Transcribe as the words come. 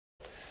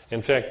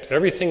In fact,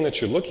 everything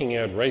that you're looking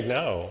at right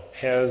now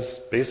has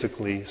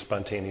basically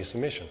spontaneous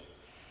emission.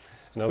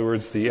 In other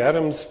words, the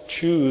atoms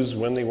choose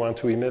when they want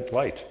to emit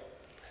light.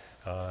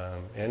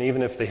 And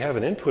even if they have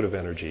an input of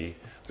energy,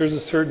 there's a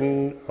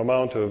certain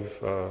amount of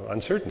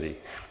uncertainty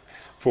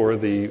for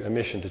the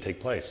emission to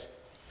take place.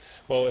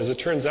 Well, as it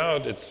turns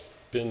out, it's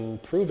been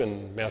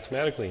proven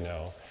mathematically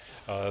now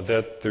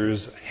that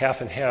there's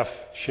half and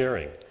half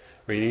sharing.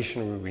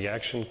 Radiation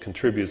reaction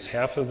contributes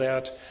half of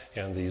that,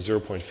 and the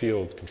zero-point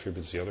field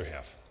contributes the other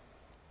half.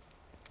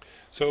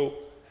 So,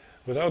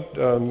 without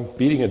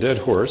beating a dead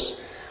horse,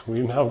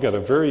 we've now got a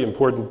very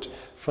important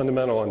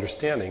fundamental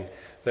understanding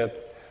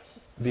that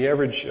the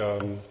average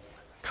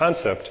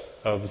concept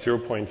of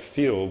zero-point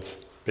fields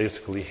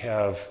basically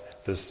have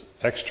this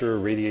extra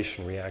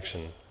radiation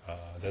reaction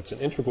that's an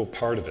integral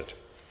part of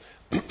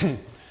it.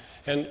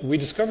 And we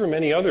discover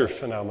many other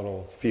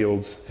phenomenal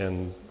fields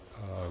and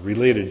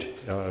related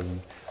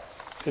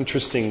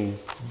interesting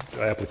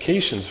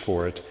applications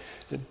for it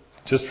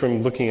just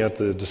from looking at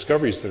the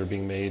discoveries that are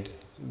being made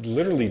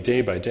literally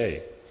day by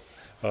day.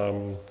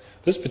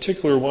 This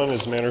particular one,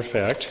 as a matter of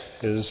fact,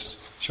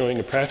 is showing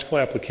a practical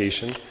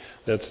application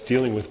that's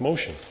dealing with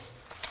motion.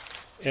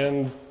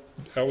 And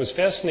I was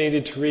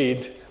fascinated to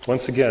read,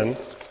 once again,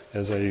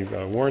 as I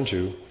warned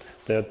you,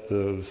 that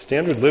the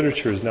standard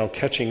literature is now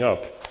catching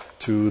up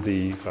to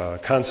the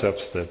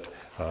concepts that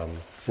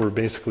we're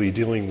basically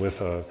dealing with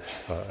an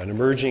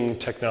emerging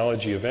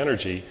technology of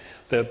energy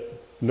that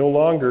no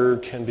longer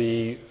can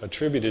be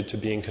attributed to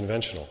being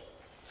conventional.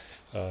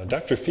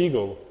 Dr.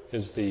 Fiegel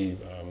is the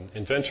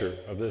inventor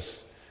of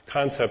this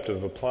concept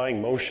of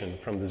applying motion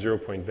from the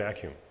zero-point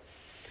vacuum.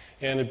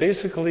 And it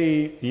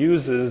basically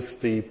uses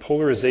the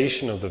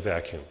polarization of the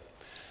vacuum.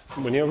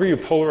 Whenever you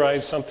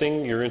polarize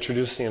something, you're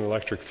introducing an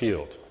electric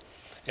field.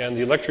 And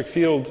the electric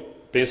field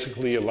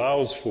basically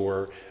allows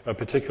for a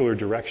particular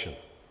direction.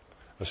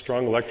 A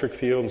strong electric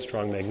field and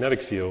strong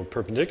magnetic field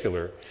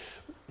perpendicular,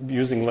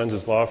 using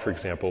Lenz's law, for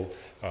example,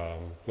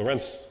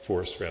 Lorentz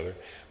force rather,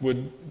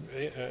 would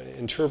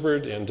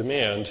interpret and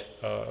demand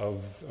a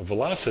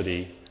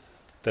velocity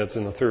that's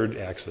in the third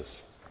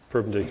axis,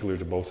 perpendicular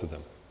to both of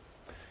them.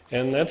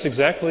 And that's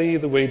exactly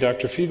the way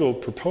Dr. Fiegel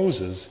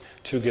proposes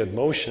to get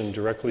motion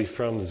directly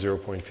from the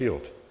zero-point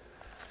field.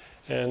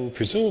 And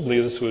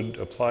presumably this would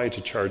apply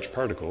to charged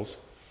particles,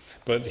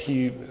 but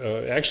he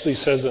actually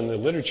says in the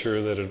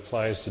literature that it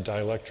applies to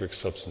dielectric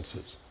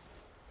substances.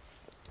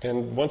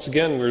 And once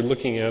again, we're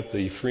looking at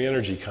the free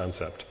energy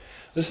concept.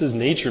 This is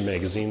Nature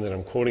magazine that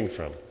I'm quoting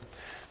from.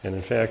 And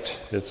in fact,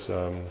 it's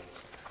a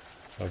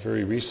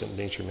very recent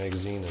Nature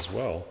magazine as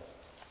well.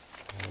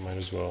 I might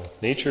as well.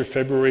 Nature,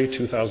 February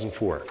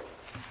 2004.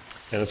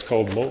 And it's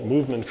called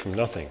Movement from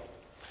Nothing.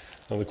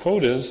 Now the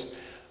quote is,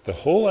 "The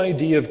whole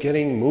idea of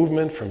getting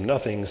movement from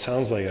nothing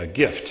sounds like a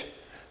gift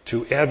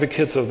to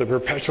advocates of the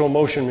perpetual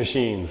motion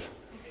machines."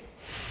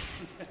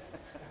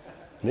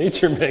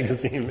 Nature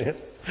magazine, man.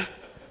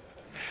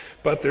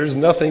 But there's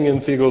nothing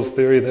in Fiegel's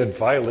theory that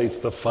violates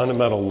the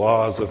fundamental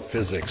laws of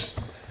physics.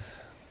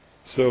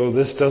 So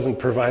this doesn't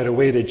provide a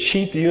way to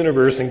cheat the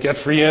universe and get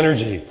free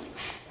energy.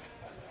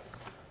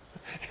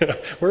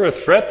 We're a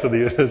threat to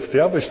the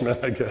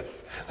establishment, I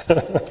guess.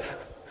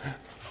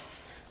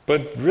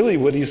 But really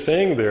what he's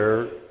saying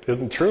there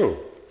isn't true.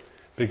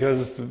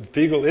 Because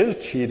Fiegel is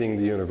cheating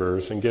the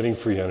universe and getting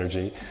free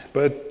energy,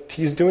 but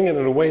he's doing it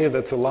in a way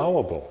that's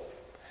allowable.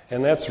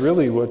 And that's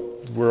really what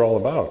we're all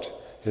about,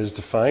 is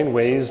to find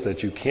ways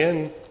that you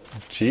can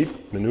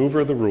cheat,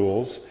 maneuver the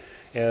rules,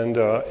 and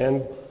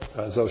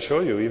as I'll show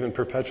you, even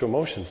perpetual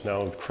motion's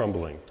now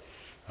crumbling.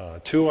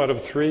 2 out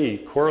of 3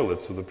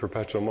 correlates of the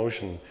perpetual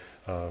motion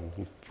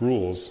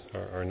rules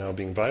are now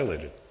being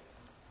violated.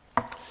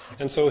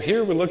 And so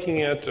here we're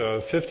looking at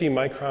 50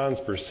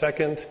 microns per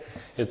second.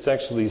 It's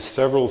actually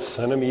several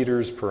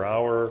centimeters per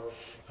hour.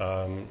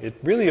 It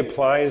really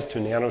applies to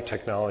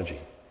nanotechnology.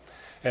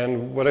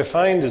 And what I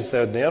find is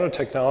that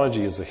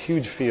nanotechnology is a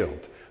huge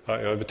field.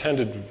 I've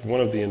attended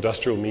one of the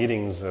industrial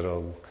meetings at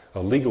a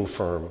legal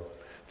firm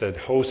that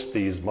hosts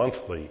these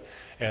monthly,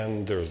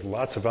 and there's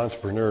lots of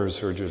entrepreneurs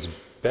who are just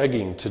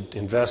begging to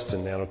invest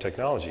in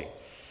nanotechnology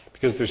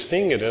because they're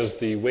seeing it as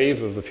the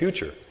wave of the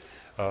future.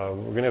 We're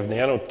going to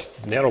have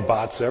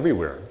nanobots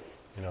everywhere.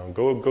 You know,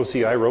 go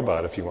see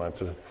iRobot if you want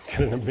to get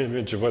an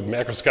image of what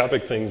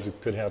macroscopic things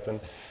could happen.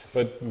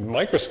 But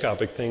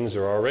microscopic things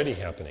are already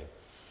happening.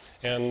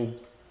 And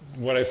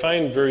what I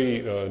find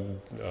very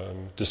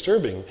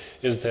disturbing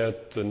is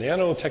that the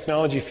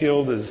nanotechnology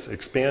field is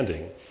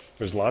expanding.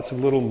 There's lots of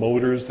little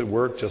motors that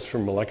work just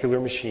from molecular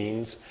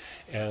machines,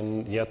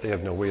 and yet they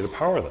have no way to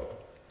power them.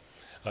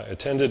 I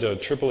attended a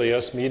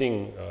AAAS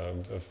meeting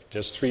of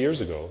just 3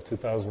 years ago,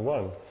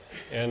 2001,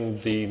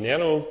 and the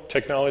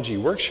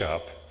nanotechnology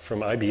workshop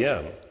from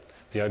IBM,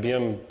 the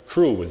IBM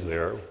crew was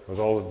there,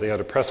 they had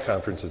a press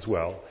conference as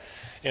well,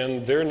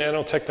 and their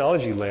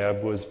nanotechnology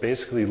lab was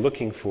basically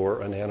looking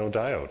for a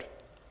nanodiode.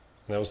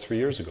 And that was 3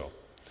 years ago.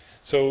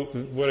 So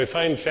what I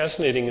find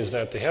fascinating is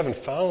that they haven't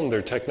found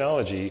their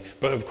technology,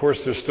 but of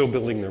course they're still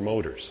building their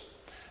motors.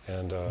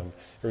 And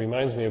it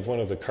reminds me of one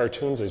of the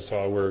cartoons I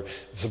saw where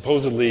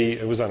supposedly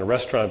it was on a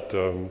restaurant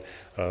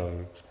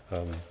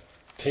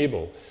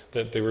table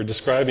that they were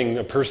describing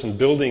a person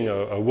building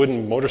a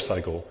wooden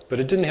motorcycle, but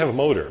it didn't have a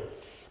motor.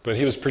 But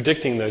he was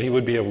predicting that he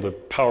would be able to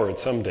power it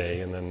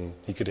someday, and then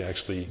he could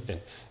actually...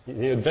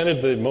 He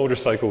invented the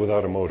motorcycle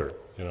without a motor,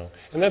 you know.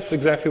 And that's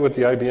exactly what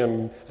the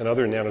IBM and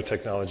other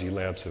nanotechnology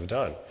labs have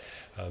done.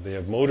 They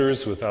have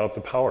motors without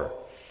the power.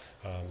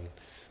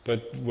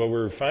 But what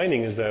we're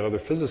finding is that other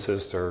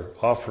physicists are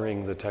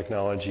offering the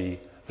technology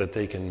that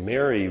they can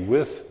marry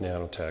with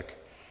nanotech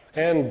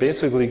and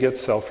basically get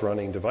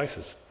self-running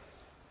devices.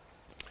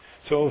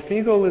 So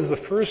Fiegel is the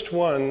first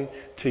one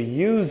to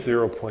use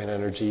zero-point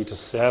energy to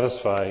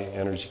satisfy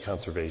energy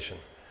conservation.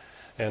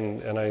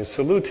 And I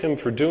salute him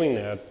for doing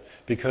that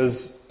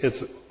because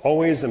it's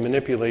always a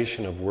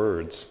manipulation of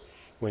words.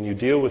 When you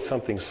deal with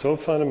something so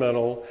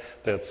fundamental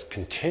that's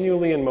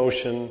continually in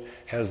motion,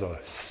 has a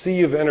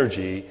sea of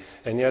energy,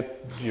 and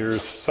yet you're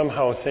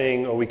somehow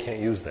saying, oh, we can't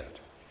use that,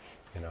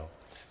 you know.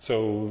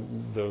 So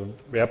the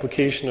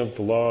application of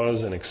the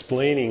laws and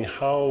explaining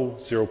how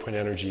zero-point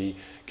energy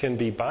can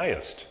be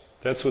biased.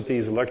 That's what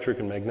these electric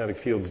and magnetic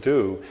fields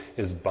do,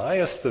 is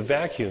bias the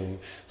vacuum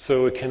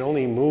so it can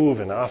only move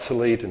and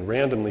oscillate and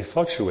randomly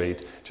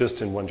fluctuate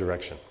just in one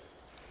direction.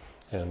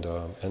 And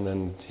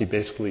then he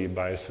basically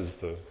biases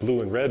the blue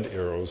and red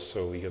arrows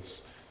so he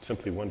gets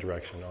simply one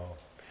direction all.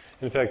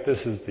 In fact,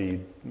 this is the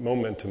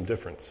momentum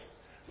difference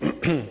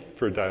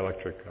for a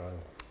dielectric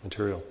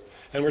material.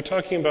 And we're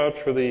talking about,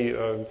 for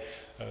the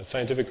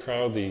scientific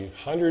crowd, the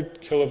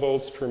 100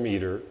 kilovolts per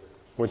meter,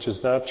 which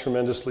is not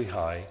tremendously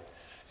high,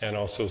 and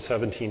also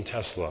 17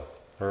 Tesla,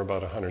 or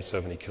about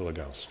 170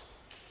 kilogauss.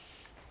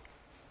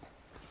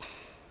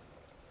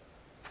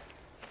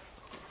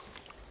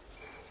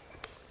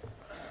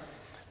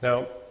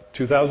 Now,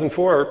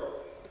 2004,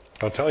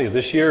 I'll tell you,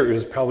 this year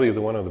is probably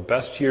one of the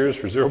best years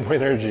for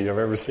zero-point energy I've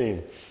ever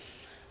seen.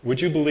 Would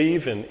you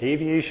believe in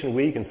Aviation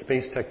Week and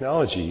Space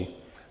Technology,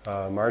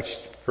 March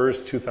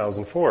 1st,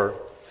 2004,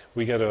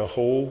 we get a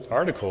whole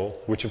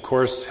article, which of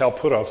course Hal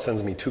Puthoff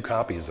sends me 2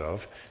 copies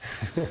of,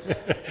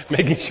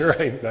 making sure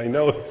I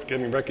know it's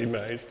getting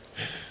recognized.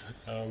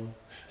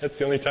 That's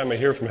the only time I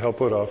hear from Hal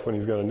Puthoff, when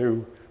he's got a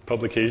new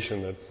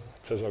publication that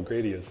says how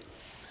great he is.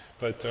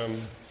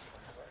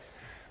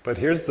 But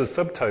here's the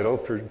subtitle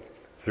for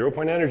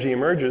Zero-Point Energy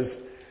Emerges,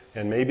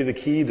 and maybe the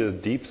key to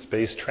deep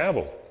space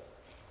travel.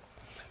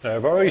 Now,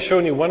 I've already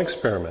shown you one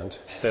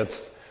experiment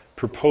that's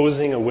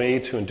proposing a way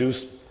to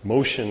induce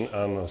motion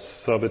on a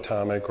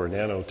subatomic or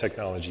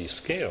nanotechnology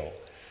scale.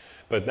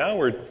 But now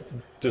we're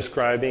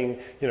describing,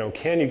 you know,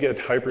 can you get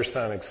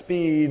hypersonic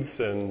speeds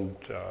and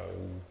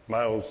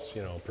miles,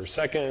 you know, per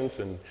second,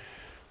 and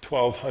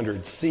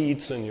 1,200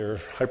 seats in your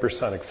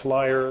hypersonic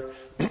flyer.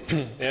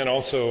 And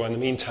also, in the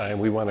meantime,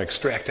 we want to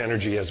extract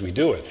energy as we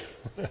do it.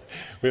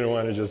 We don't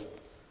want to just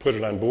put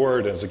it on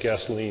board as a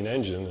gasoline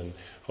engine and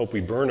hope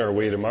we burn our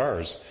way to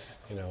Mars,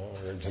 you know,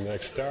 or to the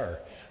next star.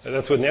 And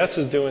that's what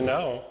NASA's doing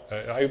now.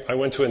 I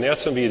went to a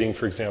NASA meeting,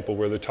 for example,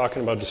 where they're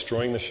talking about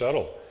destroying the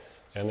shuttle,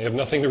 and they have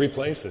nothing to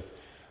replace it.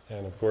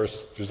 And of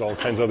course, there's all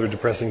kinds of other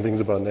depressing things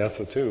about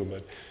NASA too.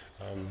 But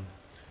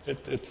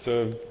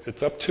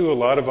it's up to a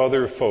lot of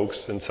other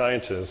folks and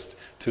scientists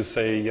to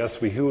say,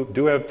 yes, we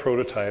do have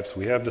prototypes,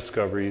 we have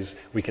discoveries,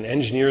 we can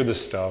engineer this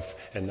stuff,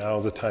 and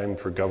now's the time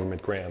for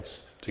government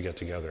grants to get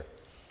together.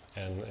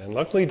 And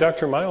luckily,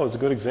 Dr. Mile is a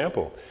good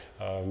example,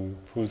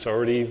 who's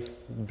already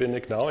been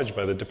acknowledged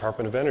by the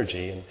Department of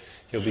Energy, and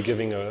he'll be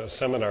giving a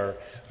seminar,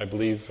 I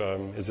believe,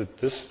 is it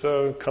this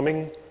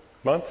coming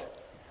month?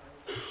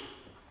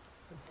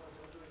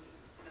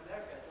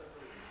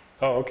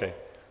 Oh, okay.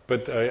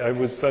 But I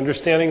was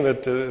understanding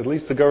that at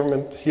least the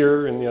government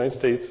here in the United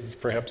States is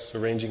perhaps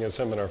arranging a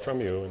seminar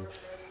from you. And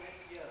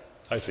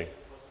I see.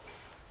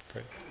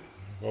 Great.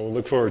 Well, we'll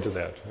look forward to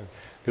that.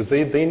 Because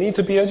they need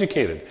to be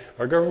educated.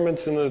 Our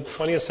government's in the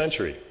 20th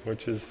century,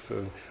 which is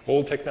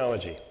old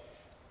technology.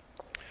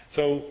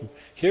 So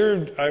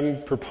here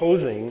I'm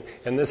proposing,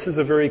 and this is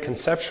a very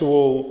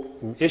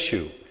conceptual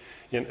issue.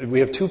 We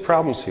have 2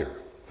 problems here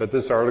that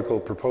this article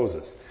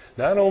proposes.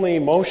 Not only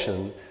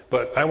motion,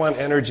 but I want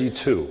energy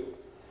too.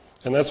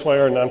 And that's why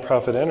our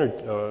nonprofit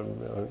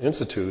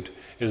institute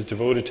is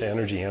devoted to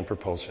energy and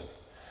propulsion.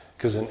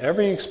 Because in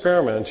every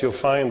experiment, you'll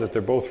find that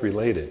they're both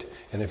related.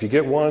 And if you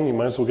get one, you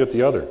might as well get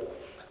the other,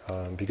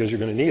 because you're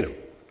going to need them.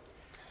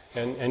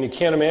 And you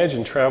can't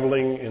imagine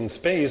traveling in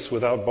space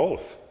without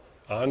both.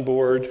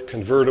 Onboard,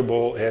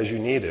 convertible as you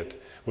need it,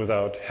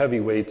 without heavy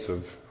weights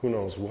of who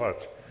knows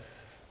what.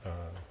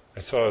 I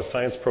saw a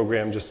science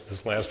program just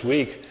this last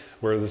week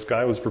where this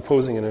guy was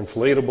proposing an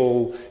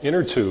inflatable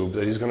inner tube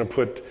that he's going to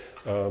put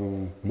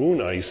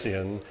moon ice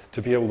in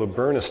to be able to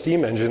burn a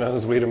steam engine on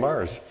his way to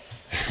Mars.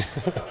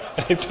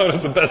 I thought it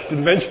was the best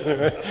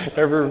invention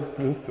ever,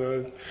 just,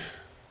 you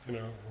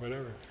know,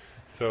 whatever.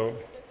 So,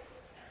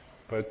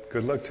 but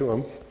good luck to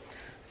him.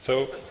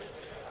 So,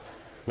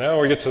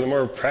 now we get to the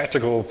more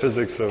practical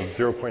physics of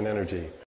zero-point energy.